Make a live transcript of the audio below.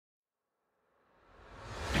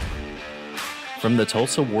From the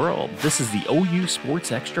Tulsa world, this is the OU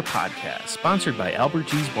Sports Extra podcast, sponsored by Albert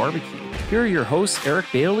G's Barbecue. Here are your hosts, Eric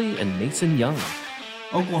Bailey and Mason Young.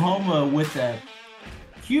 Oklahoma with a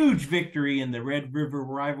huge victory in the Red River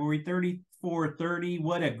rivalry, 34-30.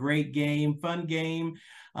 What a great game, fun game.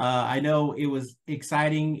 I know it was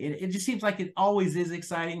exciting. It just seems like it always is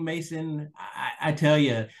exciting, Mason. I tell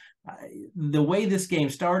you, the way this game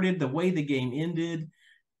started, the way the game ended,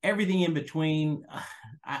 everything in between,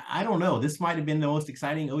 I don't know. This might have been the most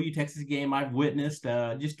exciting OU Texas game I've witnessed.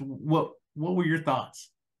 Just what were your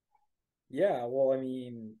thoughts? Yeah, well, I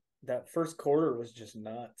mean, that first quarter was just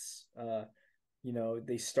nuts.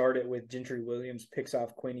 They started with Gentry Williams picks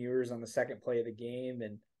off Quinn Ewers on the second play of the game,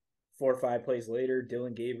 and 4 or 5 plays later,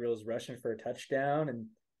 Dillion Gabriel is rushing for a touchdown, and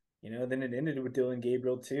then it ended with Dillion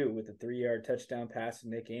Gabriel too, with a 3-yard touchdown pass to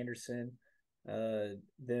Nick Anderson.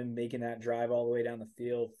 Them making that drive all the way down the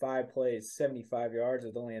field, 5 plays, 75 yards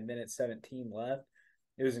with only 1:17 left.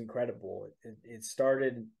 It was incredible. It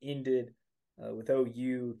started and ended with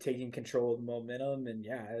OU taking control of the momentum, and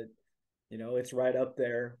it's right up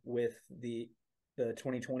there with the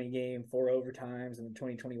 2020 game, 4 overtimes, and the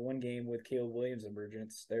 2021 game with Caleb Williams'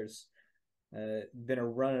 emergence. There's been a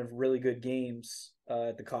run of really good games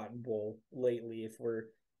at the Cotton Bowl lately, if we're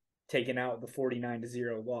taking out the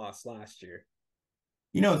 49-0 loss last year.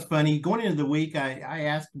 It's funny. Going into the week, I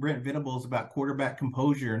asked Brent Venables about quarterback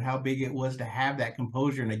composure and how big it was to have that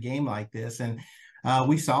composure in a game like this. And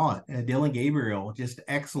we saw it. Dillion Gabriel, just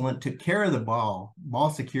excellent, took care of the ball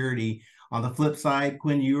security. On the flip side,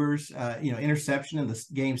 Quinn Ewers, interception in the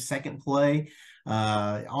game's second play.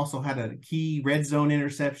 Also had a key red zone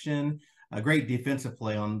interception. A great defensive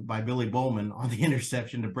play by Billy Bowman on the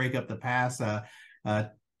interception to break up the pass.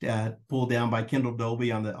 Pulled down by Kendall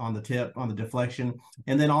Dolby on the tip, on the deflection.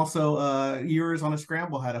 And then also Ewers on a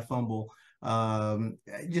scramble had a fumble,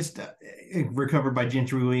 recovered by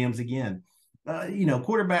Gentry Williams again.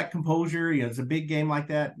 Quarterback composure, it's a big game like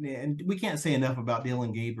that. And we can't say enough about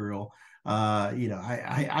Dillion Gabriel.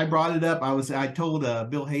 I brought it up. I told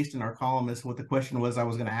Bill Haston, our columnist, what the question was I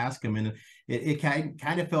was going to ask him. And it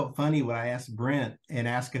kind of felt funny when I asked Brent and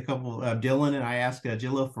asked a couple of Dylan, and I asked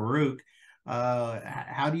Jilla Farouk,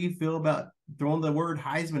 how do you feel about throwing the word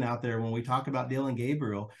Heisman out there when we talk about Dillion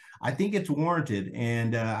Gabriel? I think it's warranted,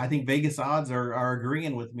 and I think Vegas odds are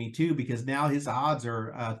agreeing with me too, because now his odds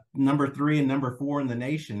are number 3 and number 4 in the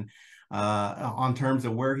nation on terms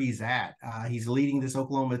of where he's at. He's leading this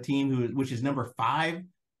Oklahoma team, which is number 5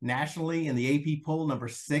 nationally in the AP poll, number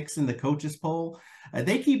 6 in the coaches poll.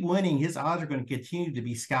 They keep winning. His odds are going to continue to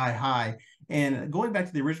be sky high. And going back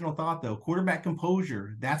to the original thought, though, quarterback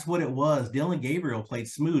composure, that's what it was. Dillion Gabriel played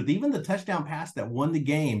smooth. Even the touchdown pass that won the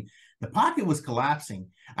game, the pocket was collapsing.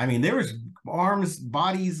 I mean, there was arms,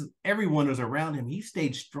 bodies, everyone was around him. He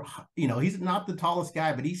stayed strong. He's not the tallest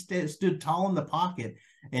guy, but he stood tall in the pocket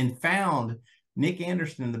and found Nick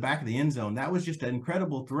Anderson in the back of the end zone. That was just an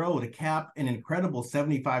incredible throw to cap an incredible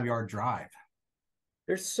 75-yard drive.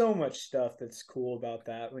 There's so much stuff that's cool about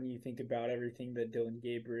that when you think about everything that Dillion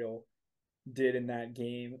Gabriel did in that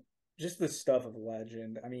game. Just the stuff of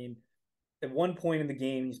legend. I mean, at one point in the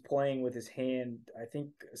game, he's playing with his hand, I think,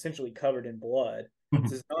 essentially covered in blood.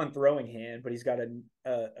 It's his non-throwing hand, but he's got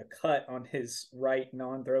a cut on his right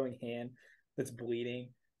non-throwing hand that's bleeding.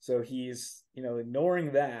 So he's,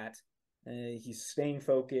 ignoring that. He's staying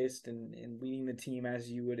focused and leading the team as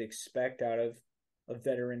you would expect out of a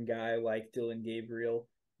veteran guy like Dillion Gabriel.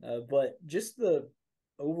 But just the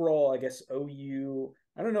overall, I guess, OU,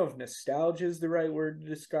 I don't know if nostalgia is the right word to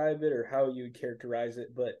describe it or how you would characterize it,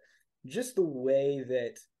 but just the way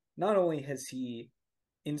that not only has he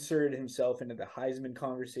inserted himself into the Heisman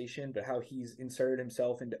conversation, but how he's inserted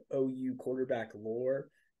himself into OU quarterback lore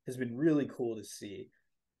has been really cool to see.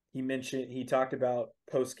 He talked about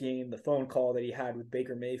post-game, the phone call that he had with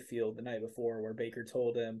Baker Mayfield the night before, where Baker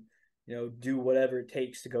told him, do whatever it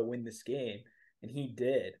takes to go win this game. And he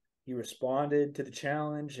did. He responded to the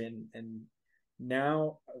challenge, and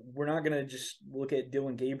now we're not going to just look at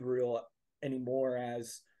Dillion Gabriel anymore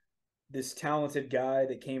as this talented guy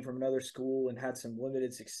that came from another school and had some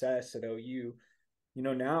limited success at OU.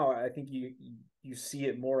 Now I think you see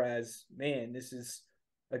it more as, man, this is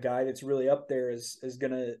a guy that's really up there as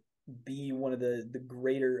going to be one of the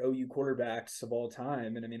greater OU quarterbacks of all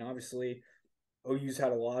time. And I mean, obviously OU's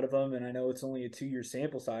had a lot of them, and I know it's only a 2-year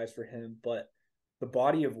sample size for him, but the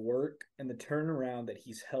body of work and the turnaround that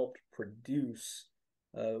he's helped produce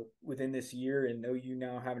within this year, and OU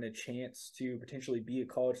now having a chance to potentially be a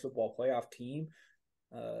college football playoff team,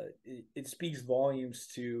 it speaks volumes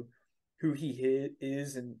to who he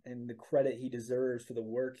is and the credit he deserves for the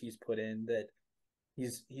work he's put in, that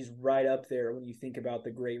he's right up there when you think about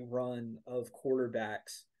the great run of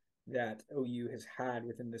quarterbacks that OU has had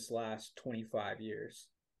within this last 25 years.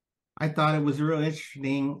 I thought it was real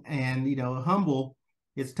interesting and, humble.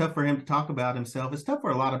 It's tough for him to talk about himself. It's tough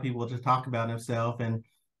for a lot of people to talk about himself. And,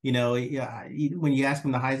 when you ask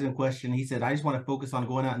him the Heisman question, he said, I just want to focus on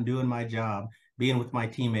going out and doing my job, being with my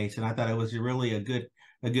teammates. And I thought it was really a good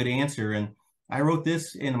answer. And I wrote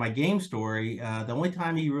this in my game story. The only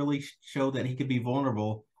time he really showed that he could be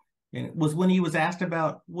vulnerable and it was when he was asked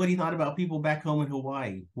about what he thought about people back home in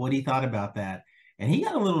Hawaii, what he thought about that. And he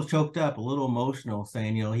got a little choked up, a little emotional,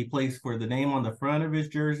 saying, he plays for the name on the front of his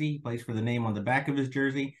jersey, he plays for the name on the back of his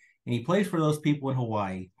jersey, and he plays for those people in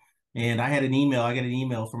Hawaii. And I got an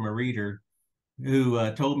email from a reader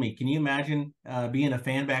who told me, can you imagine being a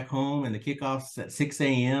fan back home and the kickoffs at 6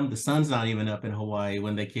 a.m.? The sun's not even up in Hawaii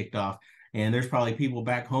when they kicked off. And there's probably people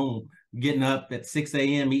back home getting up at 6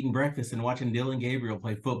 a.m., eating breakfast and watching Dillion Gabriel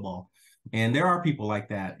play football. And there are people like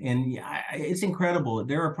that. And it's incredible.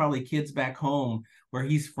 There are probably kids back home where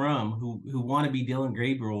he's from who want to be Dillion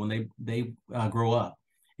Gabriel when they grow up.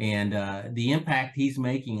 And the impact he's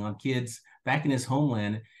making on kids back in his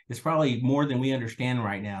homeland is probably more than we understand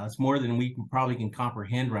right now. It's more than we probably can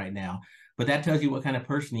comprehend right now. But that tells you what kind of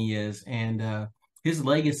person he is. And his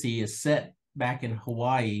legacy is set back in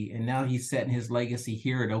Hawaii, and now he's setting his legacy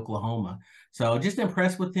here at Oklahoma. So just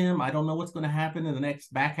impressed with him. I don't know what's going to happen in the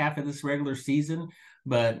next back half of this regular season,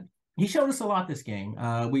 but he showed us a lot this game.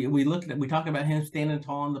 We talked about him standing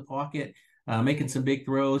tall in the pocket, making some big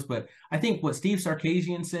throws. But I think what Steve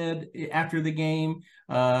Sarkisian said after the game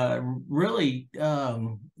really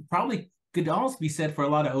probably could almost be said for a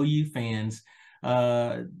lot of OU fans.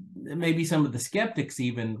 Maybe some of the skeptics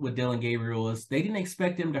even with Dillion Gabriel is they didn't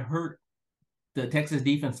expect him to hurt the Texas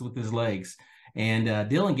defense with his legs. And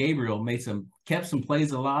Dillion Gabriel kept some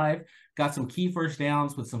plays alive, got some key first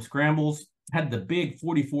downs with some scrambles, had the big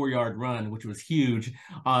 44-yard run, which was huge.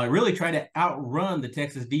 Really tried to outrun the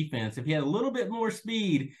Texas defense. If he had a little bit more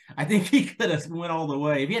speed, I think he could have went all the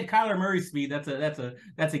way. If he had Kyler Murray's speed, that's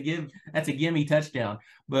a gimme touchdown.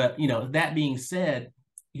 But that being said,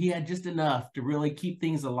 he had just enough to really keep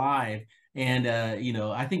things alive. And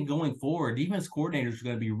I think going forward, defense coordinators are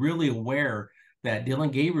going to be really aware that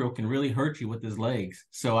Dillion Gabriel can really hurt you with his legs.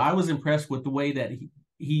 So I was impressed with the way that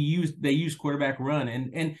they used quarterback run.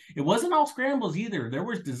 And it wasn't all scrambles either. There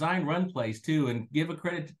was design run plays too. And give a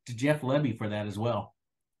credit to Jeff Lebby for that as well.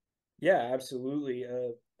 Yeah, absolutely.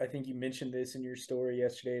 I think you mentioned this in your story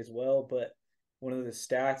yesterday as well, but one of the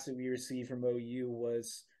stats that we received from OU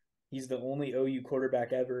was he's the only OU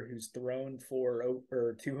quarterback ever who's thrown for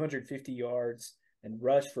over 250 yards and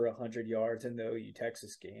rushed for 100 yards in the OU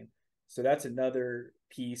Texas game. So that's another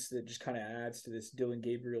piece that just kind of adds to this Dillion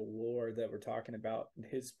Gabriel lore that we're talking about,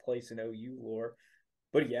 his place in OU lore.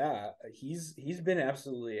 But yeah, he's been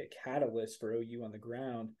absolutely a catalyst for OU on the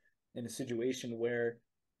ground in a situation where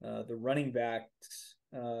the running backs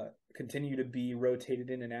continue to be rotated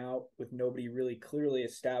in and out with nobody really clearly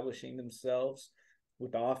establishing themselves,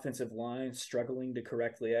 with the offensive line struggling to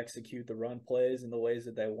correctly execute the run plays in the ways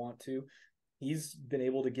that they want to. He's been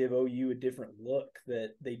able to give OU a different look that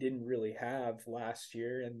they didn't really have last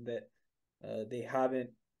year, and that they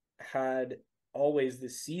haven't had always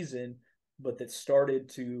this season, but that started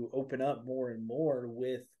to open up more and more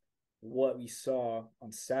with what we saw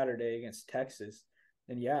on Saturday against Texas.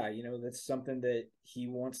 And yeah, that's something that he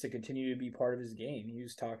wants to continue to be part of his game. He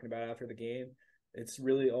was talking about after the game. It's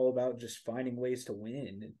really all about just finding ways to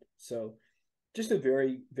win. And so just a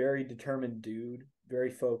very, very determined dude, very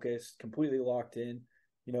focused, completely locked in.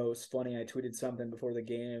 It's funny, I tweeted something before the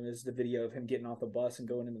game. There's the video of him getting off the bus and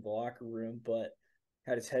going into the locker room, but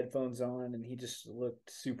had his headphones on and he just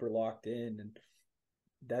looked super locked in. And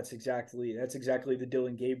that's exactly the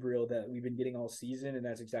Dillion Gabriel that we've been getting all season, and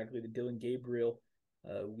that's exactly the Dillion Gabriel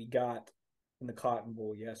we got in the Cotton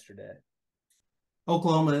Bowl yesterday.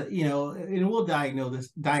 Oklahoma, and we'll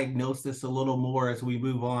diagnose this a little more as we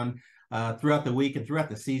move on throughout the week and throughout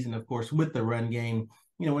the season, of course, with the run game.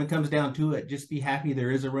 When it comes down to it, just be happy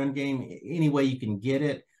there is a run game any way you can get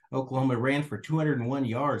it. Oklahoma ran for 201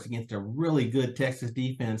 yards against a really good Texas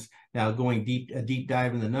defense. Now going a deep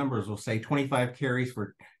dive in the numbers, we'll say 25 carries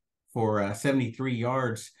for 73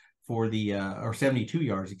 yards for the or 72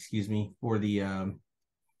 yards, excuse me, for the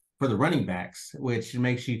running backs, which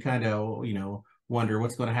makes you kind of wonder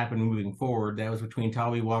what's going to happen moving forward. That was between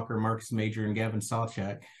Tawee Walker, Marcus Major, and Gavin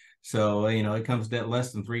Sawchuk. So, it comes to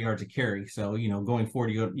less than 3 yards a carry. So, going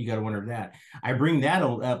forward, you got to wonder that. I bring that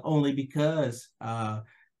up only because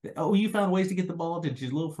you found ways to get the ball to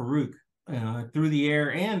Jalil Farouk through the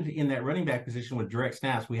air and in that running back position with direct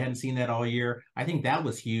snaps. We hadn't seen that all year. I think that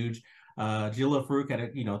was huge. Jalil Farooq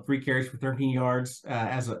had 3 carries for 13 yards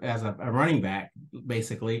as a running back,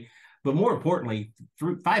 basically. But more importantly,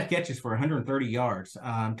 5 catches for 130 yards,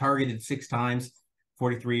 targeted 6 times,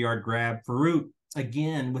 43-yard grab. Farooq,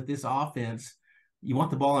 again, with this offense, you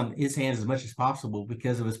want the ball in his hands as much as possible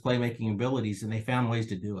because of his playmaking abilities, and they found ways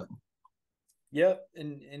to do it. Yep,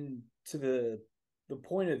 and to the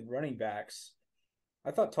point of running backs,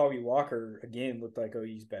 I thought Tawee Walker again looked like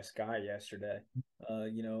OU's best guy yesterday.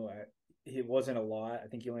 It wasn't a lot. I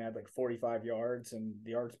think he only had like 45 yards, and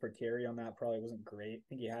the yards per carry on that probably wasn't great. I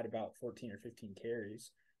think he had about 14 or 15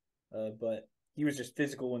 carries, but he was just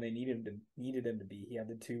physical when they needed him to be. He had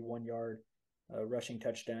the 2 1-yard rushing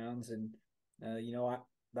touchdowns, and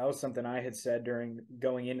that was something I had said during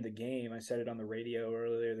going into the game. I said it on the radio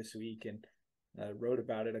earlier this week, and wrote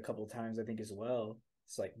about it a couple of times, I think, as well.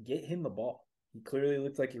 It's like, get him the ball. He clearly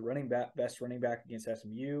looked like your best running back against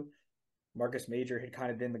SMU. Marcus Major had kind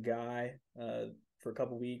of been the guy for a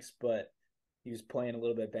couple of weeks, but he was playing a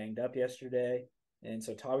little bit banged up yesterday. And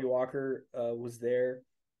so Tawee Walker was there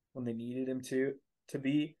when they needed him to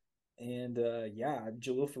be. And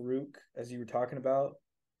Jalil Farooq, as you were talking about,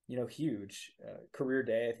 huge career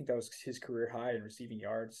day. I think that was his career high in receiving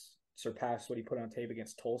yards, surpassed what he put on tape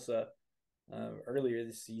against Tulsa earlier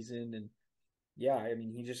this season. And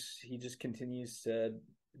he just continues to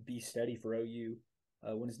be steady for OU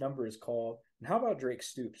when his number is called. And how about Drake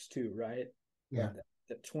Stoops too, right? Yeah.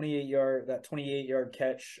 That 28-yard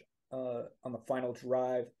catch on the final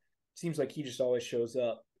drive. Seems like he just always shows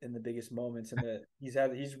up in the biggest moments, and that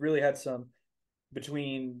he's really had some,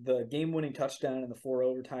 between the game-winning touchdown in the 4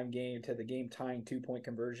 overtime game to the game-tying 2-point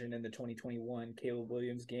conversion in the 2021 Caleb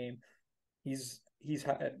Williams game. He's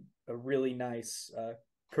had a really nice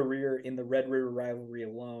career in the Red River rivalry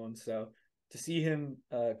alone. So to see him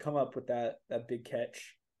come up with that big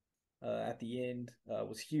catch at the end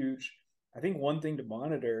was huge. I think one thing to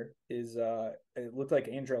monitor is it looked like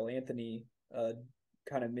Andrell Anthony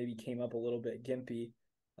kind of maybe came up a little bit gimpy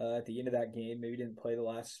at the end of that game. Maybe didn't play the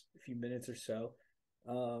last few minutes or so.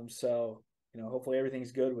 Hopefully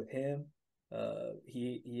everything's good with him.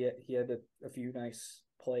 He had a few nice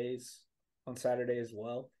plays on Saturday as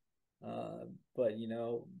well. But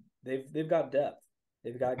they've got depth.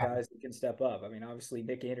 They've got guys that can step up. I mean, obviously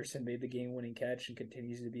Nick Anderson made the game-winning catch and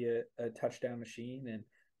continues to be a touchdown machine. And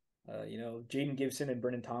Jaden Gibson and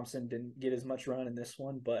Brennan Thompson didn't get as much run in this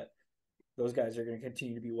one, but those guys are going to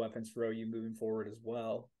continue to be weapons for OU moving forward as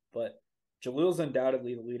well. But Jalil's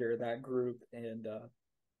undoubtedly the leader of that group. And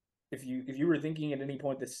if you were thinking at any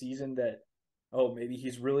point this season that, maybe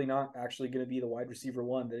he's really not actually going to be the wide receiver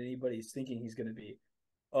 1 that anybody's thinking he's going to be,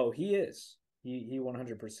 he is. He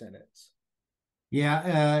 100% is.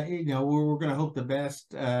 Yeah, we're going to hope the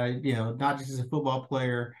best. Not just as a football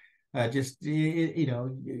player, of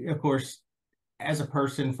course, as a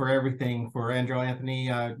person, for everything, for Andrell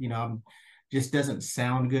Anthony. Just doesn't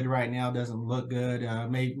sound good right now. Doesn't look good.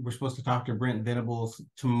 Maybe we're supposed to talk to Brent Venables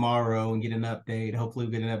tomorrow and get an update. Hopefully,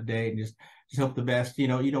 we get an update and just hope the best. You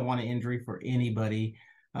don't want an injury for anybody.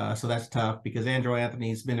 So that's tough because Andrell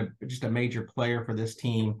Anthony's been just a major player for this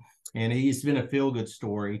team, and he's been a feel-good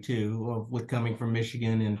story too, with coming from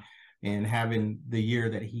Michigan and having the year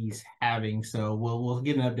that he's having. So we'll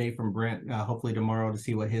get an update from Brent hopefully tomorrow to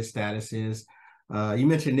see what his status is. You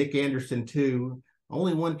mentioned Nick Anderson too.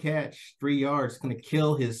 Only 1 catch, 3 yards, going to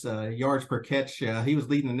kill his yards per catch. He was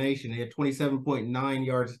leading the nation. He had 27.9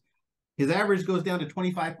 yards. His average goes down to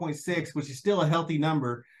 25.6, which is still a healthy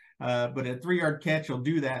number. But a 3-yard catch will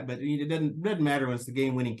do that. But it doesn't matter when it's the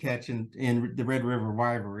game-winning catch in the Red River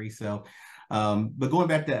rivalry. So, but going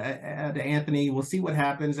back to Anthony, we'll see what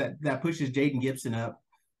happens. That pushes Jaden Gibson up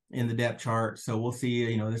in the depth chart. So we'll see.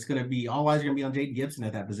 It's going to be, all eyes are going to be on Jaden Gibson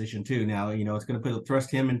at that position too. Now, it's going to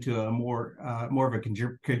thrust him into a more of a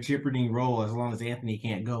contributing role as long as Anthony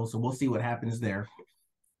can't go. So we'll see what happens there.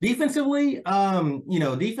 Defensively,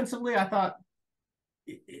 I thought,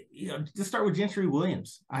 to start with Gentry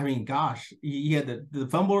Williams. I mean, gosh, he had the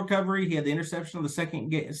fumble recovery. He had the interception on the second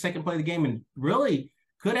play of the game, and really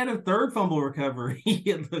could have had a third fumble recovery.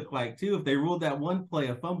 It looked like too. If they ruled that one play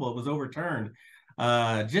a fumble, it was overturned.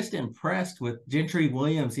 Just impressed with Gentry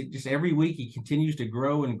Williams. He just every week he continues to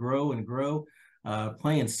grow and grow and grow.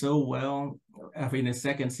 Playing so well in his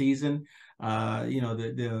second season.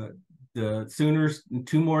 The Sooners,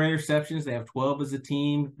 2 more interceptions. They have 12 as a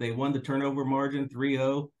team. They won the turnover margin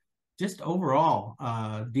 3-0. Just overall,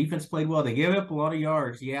 defense played well. They gave up a lot of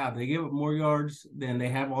yards. Yeah, they gave up more yards than they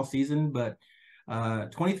have all season, but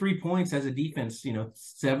 23 points as a defense,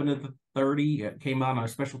 7 of the 30 came out on our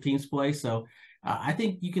special teams play. So I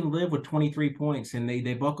think you can live with 23 points, and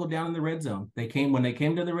they buckled down in the red zone. When they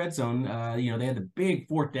came to the red zone, they had the big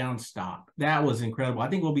 4th down stop. That was incredible. I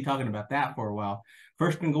think we'll be talking about that for a while.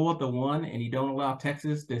 First and goal at the 1, and you don't allow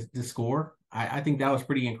Texas to score. I think that was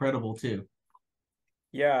pretty incredible too.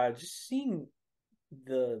 Yeah, just seeing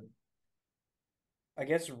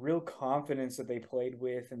real confidence that they played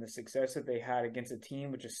with and the success that they had against a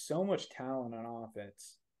team with just so much talent on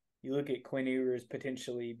offense. You look at Quinn Ewers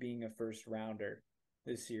potentially being a first rounder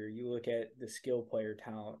this year. You look at the skill player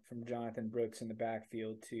talent from Jonathan Brooks in the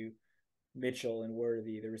backfield to Mitchell and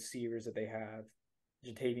Worthy, the receivers that they have,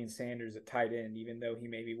 Jatavian Sanders at tight end, even though he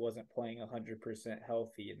maybe wasn't playing 100%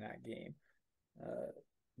 healthy in that game.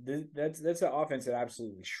 That's an offense that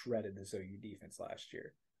absolutely shredded this OU defense last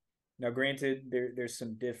year. Now, granted, there's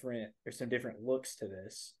some different looks to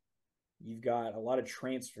this. You've got a lot of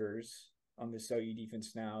transfers on this OU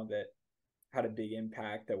defense now that had a big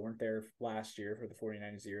impact that weren't there last year for the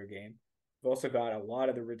 49-0 game. We've also got a lot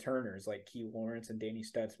of the returners like Key Lawrence and Danny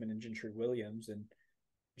Stutzman and Gentry Williams and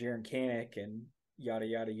Jaron Kanek and yada,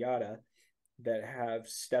 yada, yada that have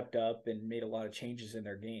stepped up and made a lot of changes in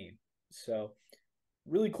their game. So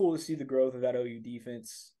really cool to see the growth of that OU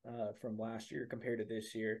defense from last year compared to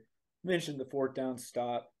this year. Mentioned the 4th down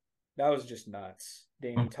stop. That was just nuts.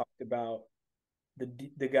 Danny talked about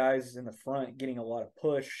the guys in the front getting a lot of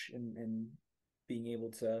push and being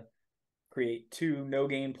able to create 2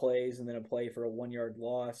 no-gain plays and then a play for a 1-yard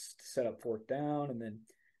loss to set up 4th down. And then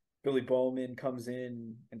Billy Bowman comes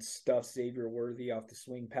in and stuffs Xavier Worthy off the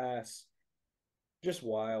swing pass. Just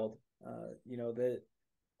wild.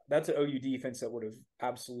 That's an OU defense that would have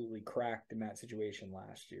absolutely cracked in that situation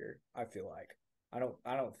last year, I feel like. I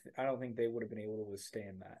don't think they would have been able to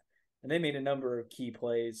withstand that. And they made a number of key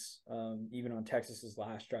plays, even on Texas's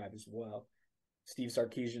last drive as well. Steve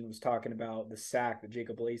Sarkisian was talking about the sack that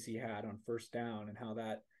Jacob Lacey had on 1st down and how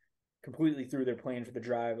that completely threw their plan for the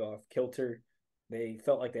drive off kilter. They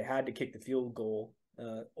felt like they had to kick the field goal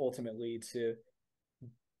ultimately to,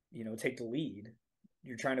 take the lead.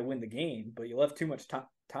 You're trying to win the game, but you left too much time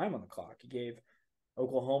on the clock. You gave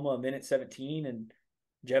Oklahoma a minute 17, and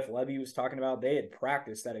Jeff Levy was talking about they had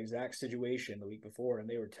practiced that exact situation the week before, and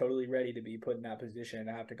they were totally ready to be put in that position and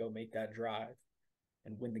have to go make that drive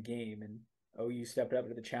and win the game. And OU stepped up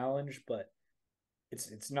to the challenge, but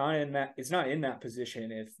it's not in that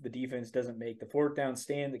position if the defense doesn't make the 4th down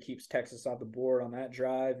stand that keeps Texas off the board on that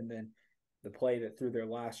drive, and then the play that threw their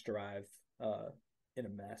last drive in a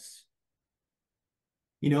mess.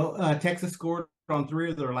 Texas scored on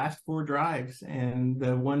 3 of their last 4 drives, and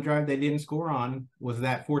the one drive they didn't score on was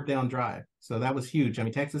that 4th down drive. So that was huge. I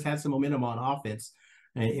mean, Texas had some momentum on offense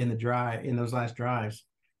in those last drives.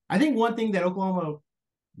 I think one thing that Oklahoma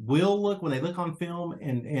will look when they look on film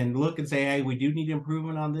and look and say, hey, we do need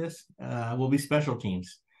improvement on this, will be special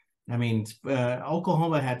teams. I mean,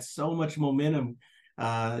 Oklahoma had so much momentum,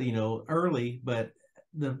 early, but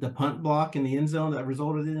the punt block in the end zone that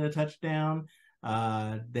resulted in a touchdown.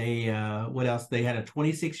 What else? They had a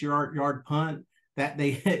 26-yard punt that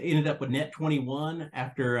they ended up with net 21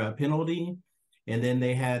 after a penalty. And then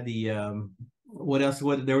they had the, what else?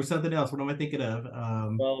 There was something else. What am I thinking of?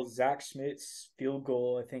 Zach Schmidt's field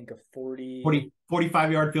goal, I think a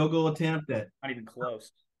 45-yard field goal attempt that not even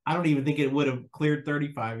close. I don't even think it would have cleared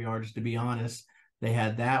 35 yards, to be honest. They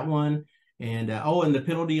had that one. And and the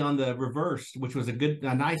penalty on the reverse, which was a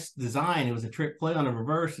nice design. It was a trick play on a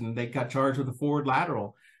reverse, and they got charged with a forward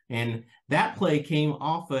lateral. And that play came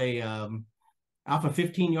off a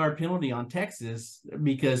 15-yard penalty on Texas,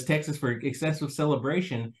 because Texas, for excessive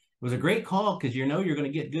celebration, it was a great call because you're going to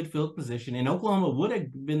get good field position. And Oklahoma would have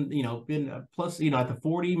been plus at the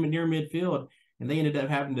 40 near midfield, and they ended up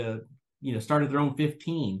having to start at their own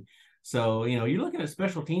 15. So you're looking at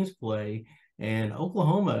special teams play. And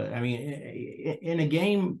Oklahoma, I mean, in a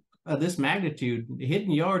game of this magnitude,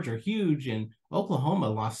 hidden yards are huge, and Oklahoma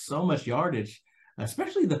lost so much yardage,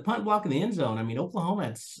 especially the punt block in the end zone. I mean, Oklahoma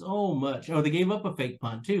had so much. Oh, they gave up a fake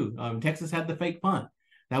punt too. Texas had the fake punt.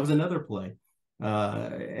 That was another play.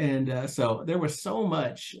 So there was so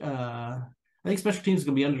much. I think special teams is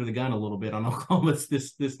going to be under the gun a little bit on Oklahoma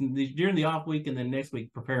this during the off week, and then next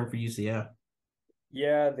week preparing for UCF.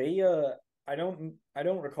 Yeah, they I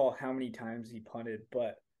don't recall how many times he punted,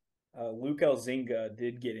 but Luke Elzinga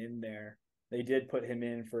did get in there. They did put him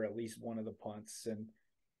in for at least one of the punts, and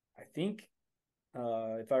I think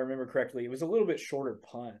if I remember correctly, it was a little bit shorter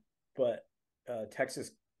punt, but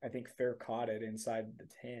Texas, I think, fair caught it inside the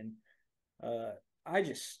 10.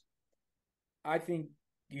 I think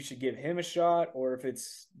you should give him a shot, or if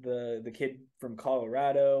it's the kid from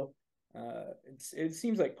Colorado. It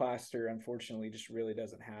seems like Plaster, unfortunately, just really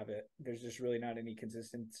doesn't have it. There's just really not any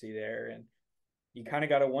consistency there, and you kind of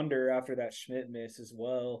got to wonder after that Schmidt miss as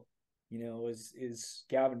well. Is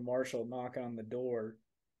Gavin Marshall knocking on the door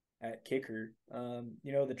at kicker?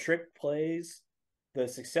 The trick plays, the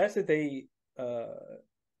success that they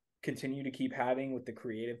continue to keep having with the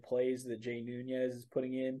creative plays that Jay Nunez is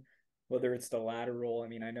putting in, whether it's the lateral. I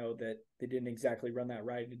mean, I know that they didn't exactly run that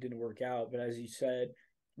right and it didn't work out, but as you said,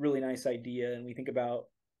 really nice idea. And we think about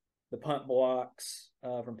the punt blocks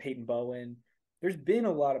from Peyton Bowen. There's been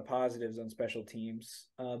a lot of positives on special teams,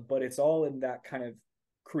 but it's all in that kind of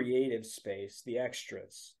creative space, the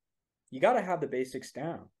extras. You got to have the basics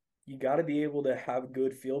down. You got to be able to have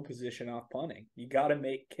good field position off punting. You got to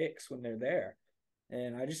make kicks when they're there.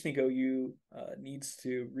 And I just think OU needs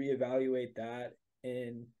to reevaluate that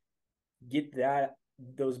and get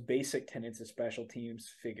those basic tenets of special teams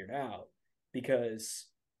figured out, because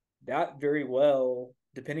that very well,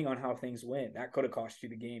 depending on how things went, that could have cost you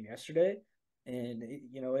the game yesterday. And,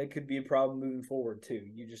 it could be a problem moving forward too.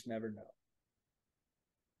 You just never know.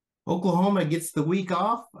 Oklahoma gets the week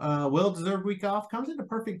off, well-deserved week off, comes at a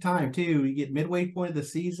perfect time too. You get midway point of the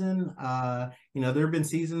season. There have been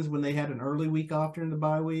seasons when they had an early week off during the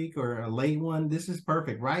bye week or a late one. This is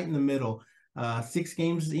perfect, right in the middle. 6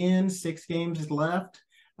 games in, 6 games left.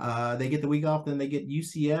 They get the week off, then they get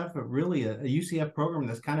UCF, really a UCF program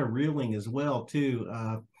that's kind of reeling as well too.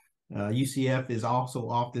 UCF is also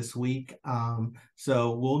off this week.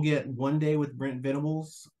 So we'll get one day with Brent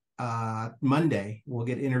Venables. Monday, we'll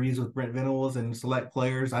get interviews with Brent Venables and select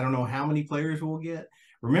players. I don't know how many players we'll get.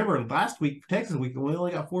 Remember, last week, Texas week, we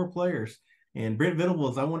only got 4 players. And Brent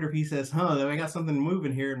Venables, I wonder if he says, I got something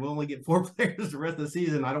moving here and we'll only get 4 players the rest of the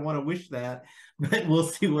season. I don't want to wish that, but we'll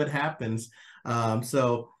see what happens.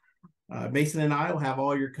 Mason and I will have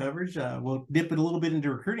all your coverage. We'll dip it a little bit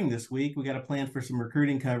into recruiting this week. We got a plan for some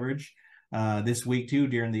recruiting coverage this week too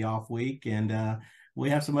during the off week. And we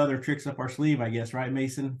have some other tricks up our sleeve, I guess, right,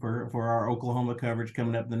 Mason, for our Oklahoma coverage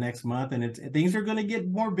coming up the next month. And things are going to get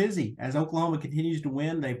more busy as Oklahoma continues to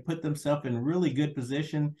win. They put themselves in really good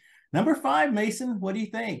position. Number 5, Mason, what do you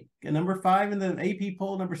think? Number 5 in the AP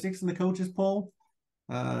poll, number 6 in the coaches poll.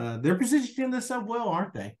 They're positioning themselves well,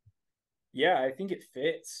 aren't they? Yeah, I think it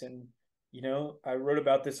fits. And, I wrote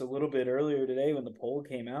about this a little bit earlier today when the poll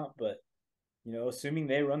came out, but, assuming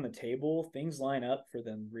they run the table, things line up for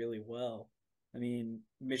them really well. I mean,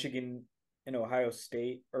 Michigan and Ohio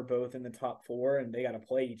State are both in the top 4, and they got to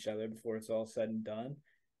play each other before it's all said and done.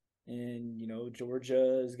 And,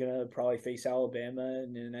 Georgia is going to probably face Alabama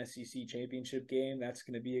in an SEC championship game. That's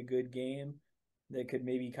going to be a good game that could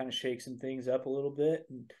maybe kind of shake some things up a little bit.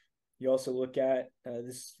 And you also look at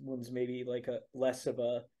this one's maybe like a less of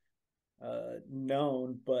a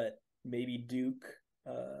known, but maybe Duke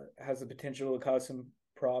has the potential to cause some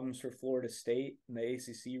problems for Florida State in the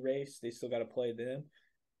ACC race. They still got to play them.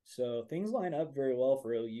 So things line up very well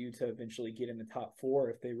for OU to eventually get in the top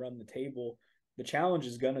 4 if they run the table. The challenge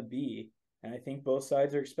is going to be, and I think both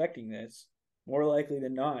sides are expecting this, more likely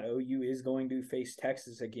than not, OU is going to face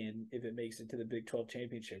Texas again if it makes it to the Big 12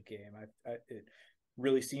 championship game. It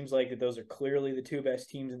really seems like that those are clearly the 2 best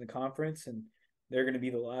teams in the conference, and they're going to be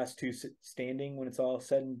the last 2 standing when it's all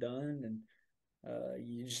said and done. And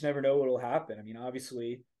you just never know what will happen. I mean,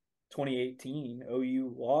 obviously, 2018,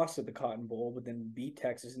 OU lost at the Cotton Bowl, but then beat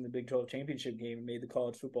Texas in the Big 12 championship game and made the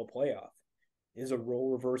college football playoff. Is a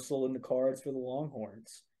role reversal in the cards for the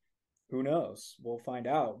Longhorns? Who knows? We'll find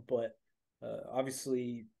out. But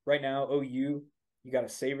obviously, right now, OU, you got to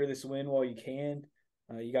savor this win while you can.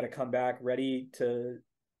 You got to come back ready to,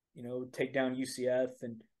 take down UCF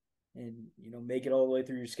and make it all the way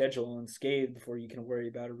through your schedule unscathed before you can worry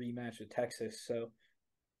about a rematch with Texas. So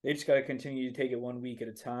they just got to continue to take it one week at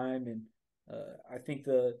a time. And I think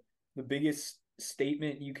the biggest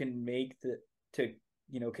statement you can make to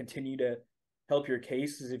continue to help your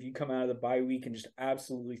case is if you come out of the bye week and just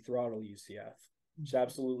absolutely throttle UCF, just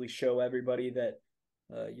absolutely show everybody that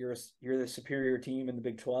you're the superior team in the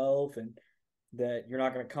Big 12 and that you're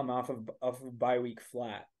not going to come off of a bye week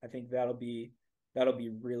flat. I think that'll be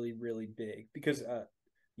really, really big because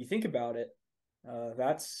you think about it,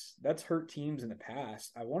 that's hurt teams in the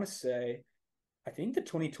past. I want to say, I think the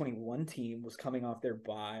 2021 team was coming off their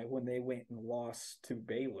bye when they went and lost to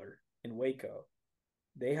Baylor in Waco.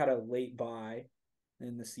 They had a late bye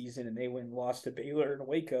in the season and they went and lost to Baylor in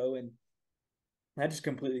Waco, and that just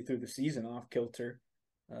completely threw the season off kilter.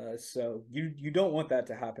 So you don't want that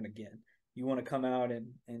to happen again. You want to come out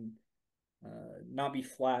and not be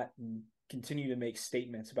flat and continue to make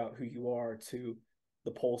statements about who you are to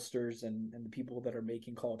the pollsters and the people that are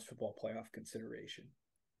making college football playoff consideration?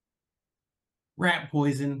 Rat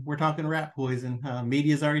poison. We're talking rat poison.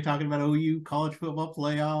 Media's already talking about OU college football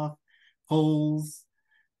playoff, polls,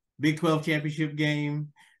 Big 12 championship game.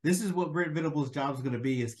 This is what Brent Venables' job is going to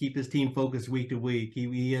be, is keep his team focused week to week.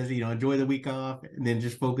 He has, enjoy the week off and then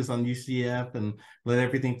just focus on UCF and let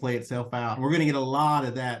everything play itself out. And we're going to get a lot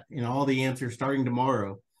of that, all the answers starting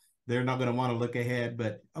tomorrow. They're not going to want to look ahead,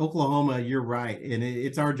 but Oklahoma, you're right. And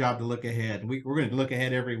it's our job to look ahead. We're going to look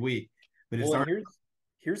ahead every week, but it's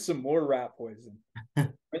here's some more rat poison.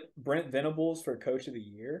 Brent Venables for Coach of the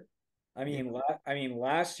Year. I mean,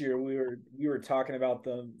 last year we were talking about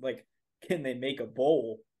them, like, can they make a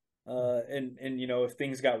bowl? And if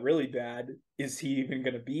things got really bad, is he even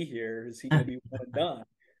going to be here? Is he going to be one and done?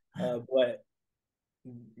 But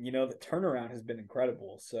the turnaround has been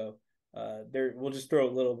incredible. So we'll just throw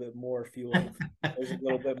a little bit more fuel. There's a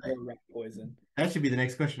little bit more rat poison. That should be the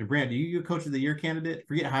next question to Brand. Are you a Coach of the Year candidate?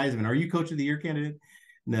 Forget Heisman. Are you Coach of the Year candidate?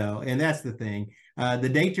 No, and that's the thing. The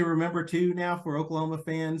date to remember too now for Oklahoma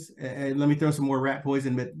fans. Let me throw some more rat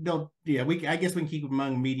poison, but don't. Yeah, I guess we can keep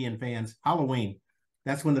among median fans. Halloween.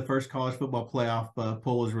 That's when the first college football playoff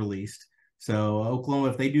poll is released. So Oklahoma,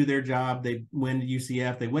 if they do their job, they win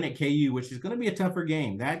UCF, they win at KU, which is going to be a tougher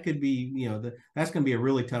game. That could be, that's going to be a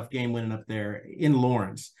really tough game winning up there in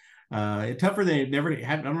Lawrence. Tougher than it never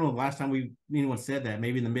had. I don't know the last time anyone said that.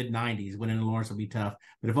 Maybe in the mid '90s, winning in Lawrence will be tough.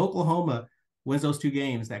 But if Oklahoma wins those two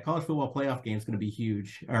games, that college football playoff game is going to be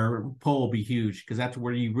huge, or poll will be huge, because that's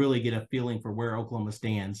where you really get a feeling for where Oklahoma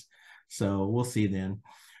stands. So we'll see then.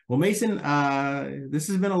 Well, Mason, this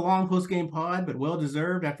has been a long post-game pod, but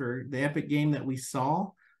well-deserved after the epic game that we saw.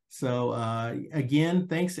 So, again,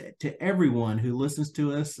 thanks to everyone who listens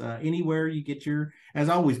to us anywhere you get as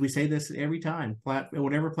always, we say this every time,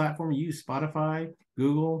 whatever platform you use, Spotify,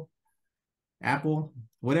 Google, Apple,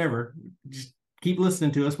 whatever, just keep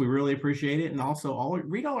listening to us. We really appreciate it. And also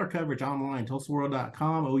read all our coverage online,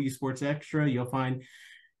 TulsaWorld.com, OU Sports Extra. You'll find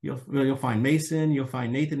Mason, you'll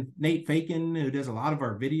find Nate Fakin, who does a lot of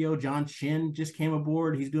our video. John Shin just came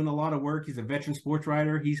aboard. He's doing a lot of work. He's a veteran sports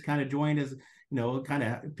writer. He's kind of joined as, kind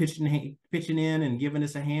of pitching in and giving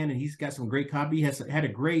us a hand. And he's got some great copy. He has had a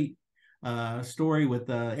great story with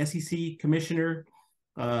SEC commissioner.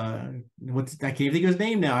 I can't think of his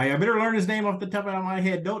name now. I better learn his name off the top of my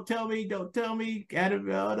head. Don't tell me. Adam,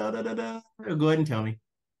 Go ahead and tell me.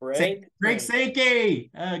 Greg Sankey,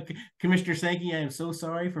 Commissioner Sankey. I am so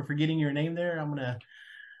sorry for forgetting your name there.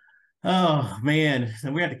 Oh man,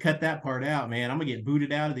 so we have to cut that part out, man. I'm gonna get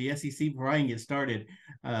booted out of the SEC before I can get started.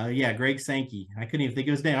 Greg Sankey. I couldn't even think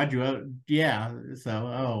of his name. I drew out. Yeah. So,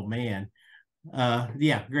 oh man.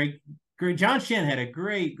 Greg. John Shin had a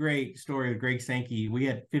great story with Greg Sankey. We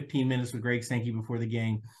had 15 minutes with Greg Sankey before the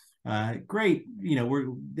game. Great.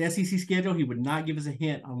 We're the SEC schedule. He would not give us a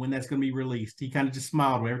hint on when that's going to be released. He kind of just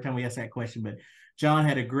smiled every time we asked that question. But John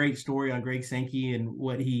had a great story on Greg Sankey and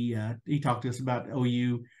what he talked to us about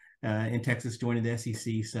OU in Texas joining the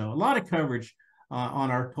SEC. So a lot of coverage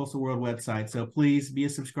on our Tulsa World website. So please be a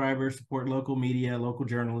subscriber, support local media, local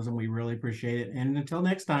journalism. We really appreciate it. And until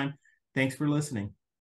next time, thanks for listening.